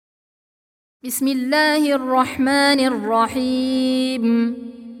بسم الله الرحمن الرحيم.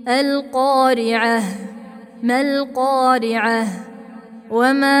 القارعة. ما القارعة؟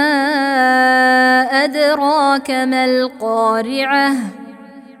 وما أدراك ما القارعة؟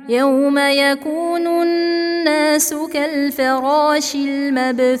 يوم يكون الناس كالفراش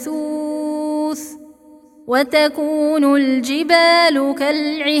المبثوث وتكون الجبال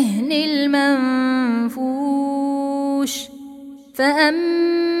كالعهن المنفوش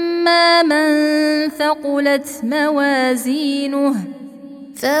فأما من ثقلت موازينه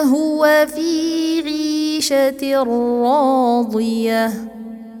فهو في عيشة راضية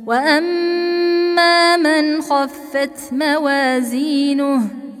وأما من خفت موازينه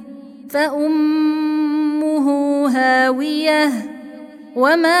فأمه هاوية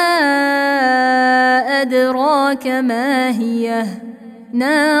وما أدراك ما هي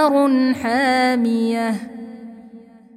نار حامية